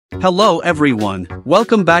Hello everyone,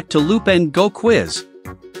 welcome back to LoopNGo quiz.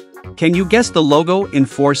 Can you guess the logo in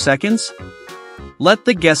 4 seconds? Let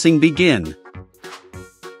the guessing begin.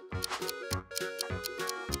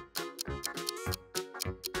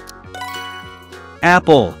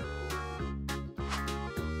 Apple,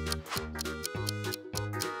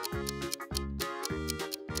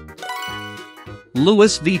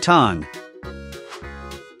 Louis Vuitton,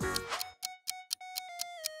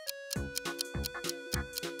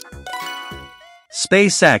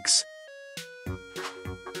 SpaceX,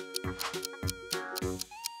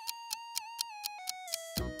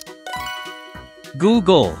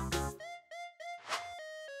 Google,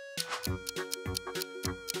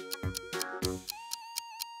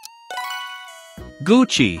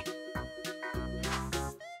 Gucci,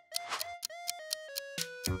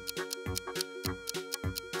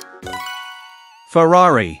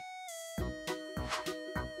 Ferrari,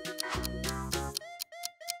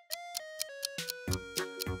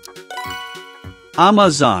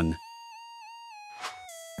 Amazon,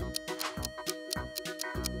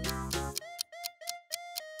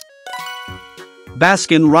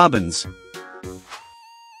 Baskin-Robbins,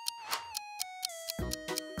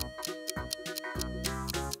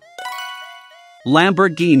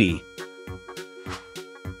 Lamborghini,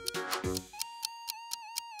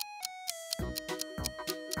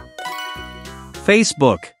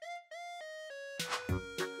 Facebook,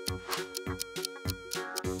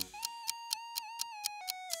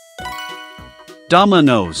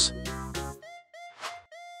 Domino's,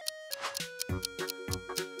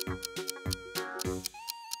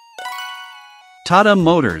 Tata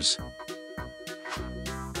Motors,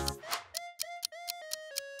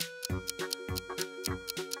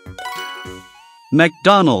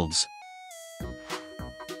 McDonald's,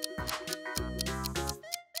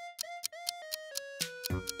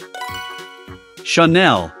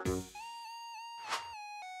 Chanel,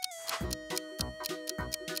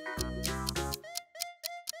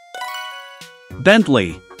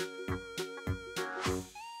 Bentley,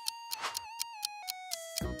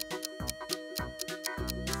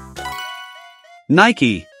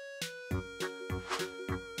 Nike,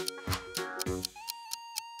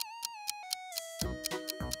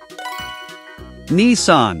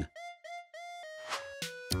 Nissan,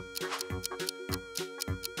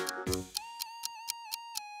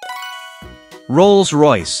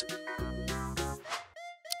 Rolls-Royce,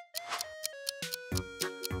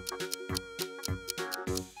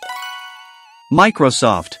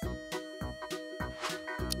 Microsoft,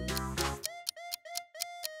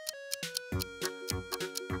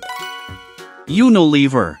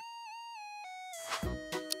 Unilever,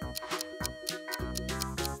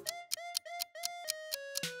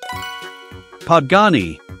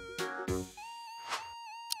 Pagani,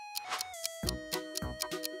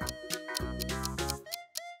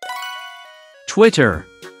 Twitter,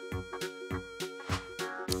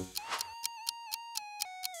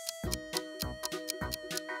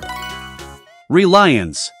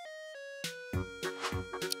 Reliance,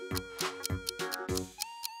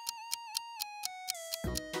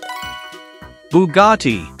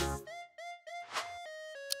 Bugatti,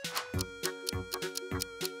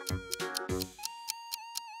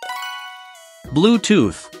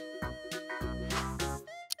 Bluetooth,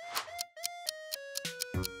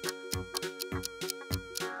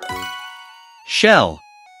 Shell,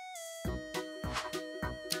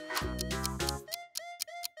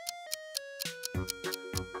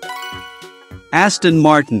 Aston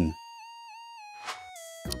Martin,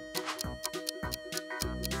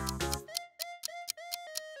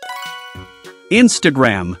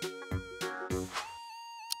 Instagram,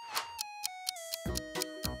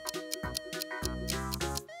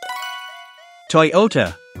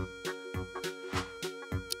 Toyota,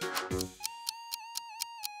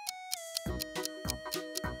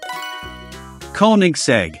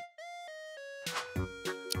 Koenigsegg,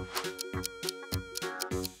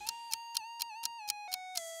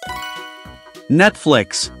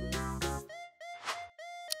 Netflix,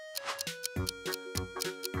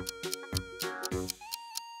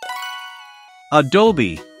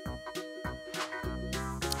 Adobe,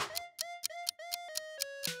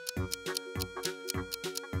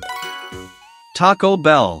 Taco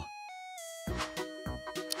Bell,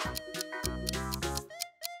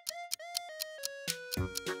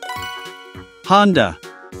 Honda,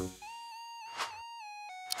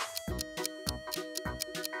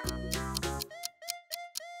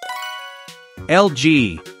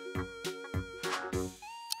 LG,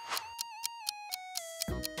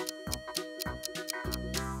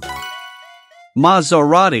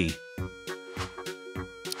 Maserati,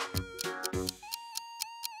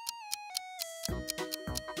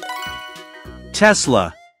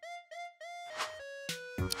 Tesla.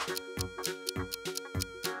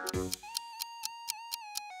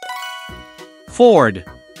 Ford.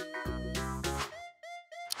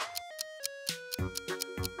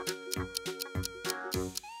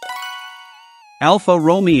 Alfa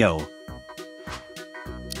Romeo.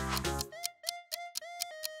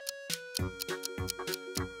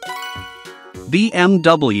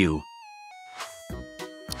 BMW.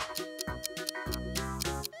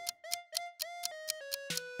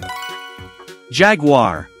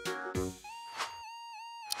 Jaguar.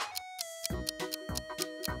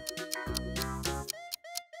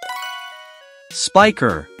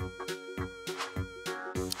 Spiker.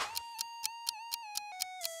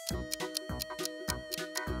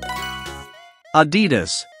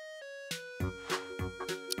 Adidas.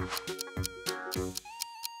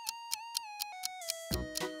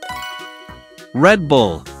 Red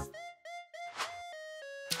Bull.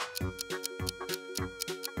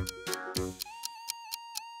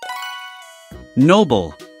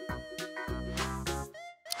 Noble.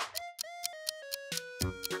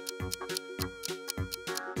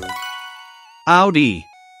 Audi.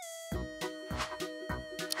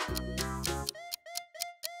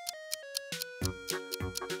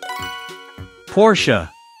 Porsche.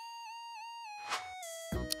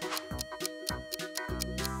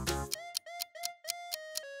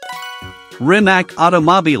 Rimac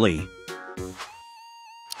Automobili.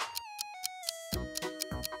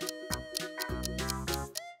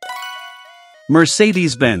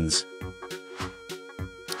 Mercedes-Benz.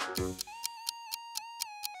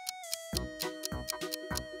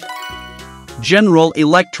 General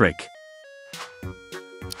Electric.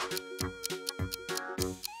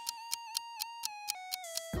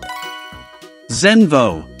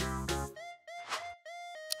 Zenvo.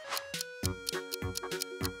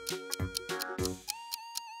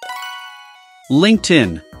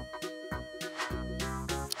 LinkedIn.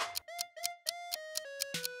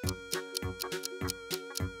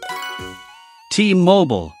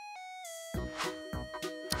 T-Mobile.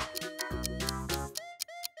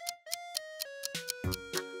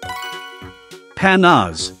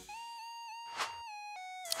 Panaz.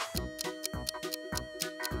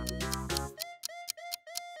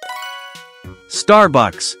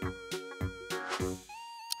 Starbucks.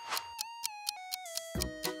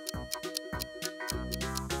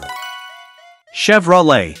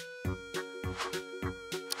 Chevrolet.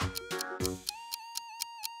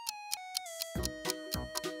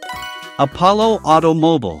 Apollo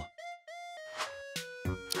Automobile.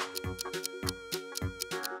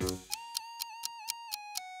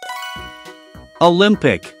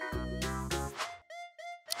 Olympic.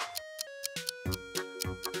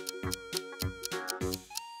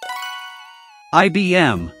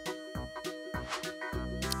 IBM.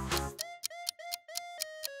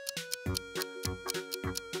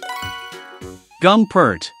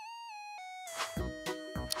 Gumpert.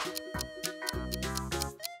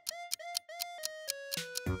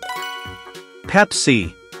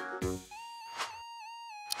 Pepsi.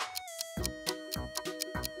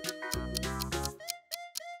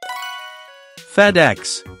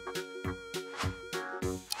 FedEx.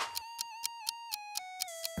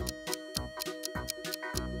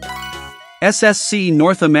 SSC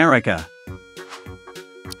North America.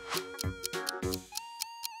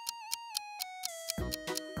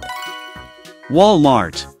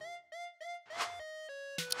 Walmart.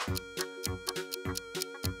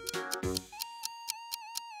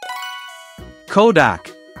 Kodak.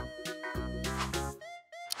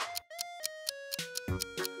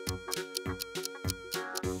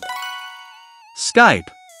 Skype.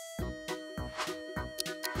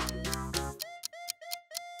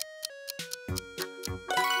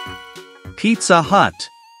 Pizza Hut.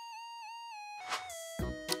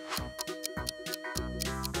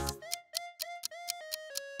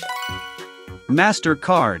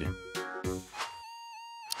 MasterCard.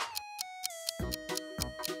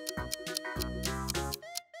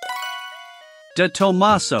 De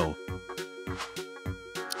Tomaso.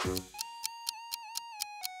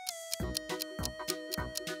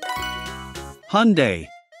 Hyundai.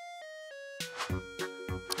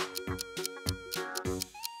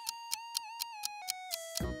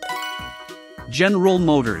 General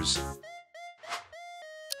Motors.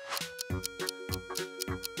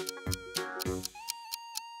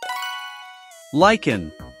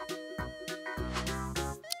 Lichen.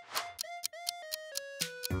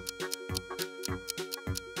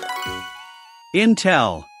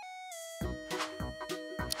 Intel.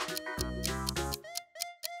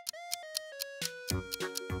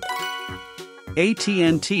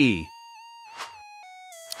 AT&T.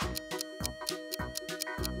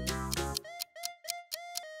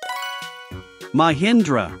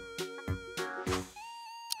 Mahindra.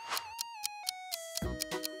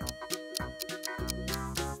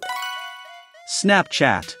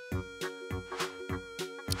 Snapchat.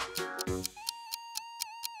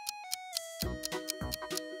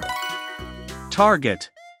 Target.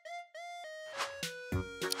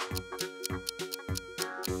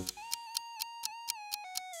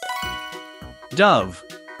 Dove.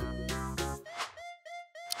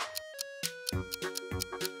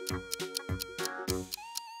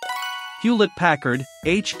 Hewlett-Packard,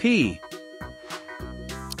 HP.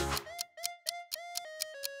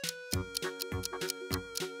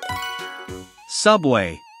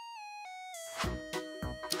 Subway.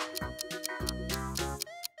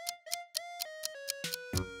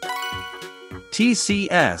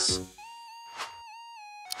 TCS.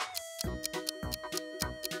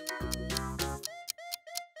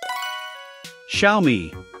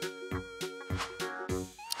 Xiaomi.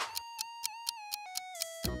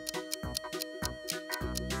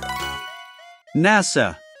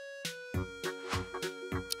 NASA.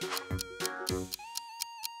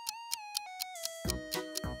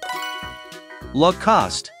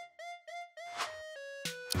 Lacoste.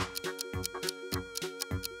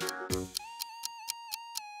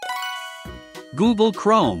 Google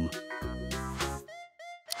Chrome.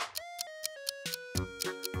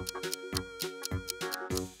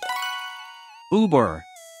 Uber.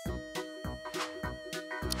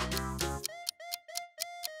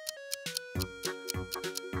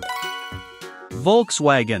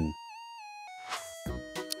 Volkswagen.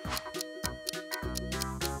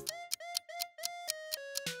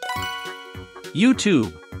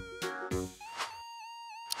 YouTube.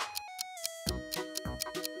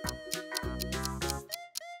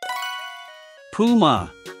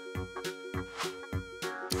 Puma.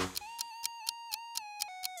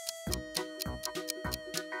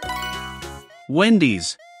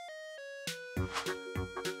 Wendy's.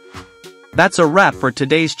 That's a wrap for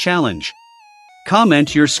today's challenge.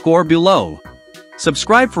 Comment your score below.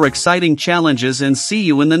 Subscribe for exciting challenges and see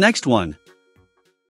you in the next one.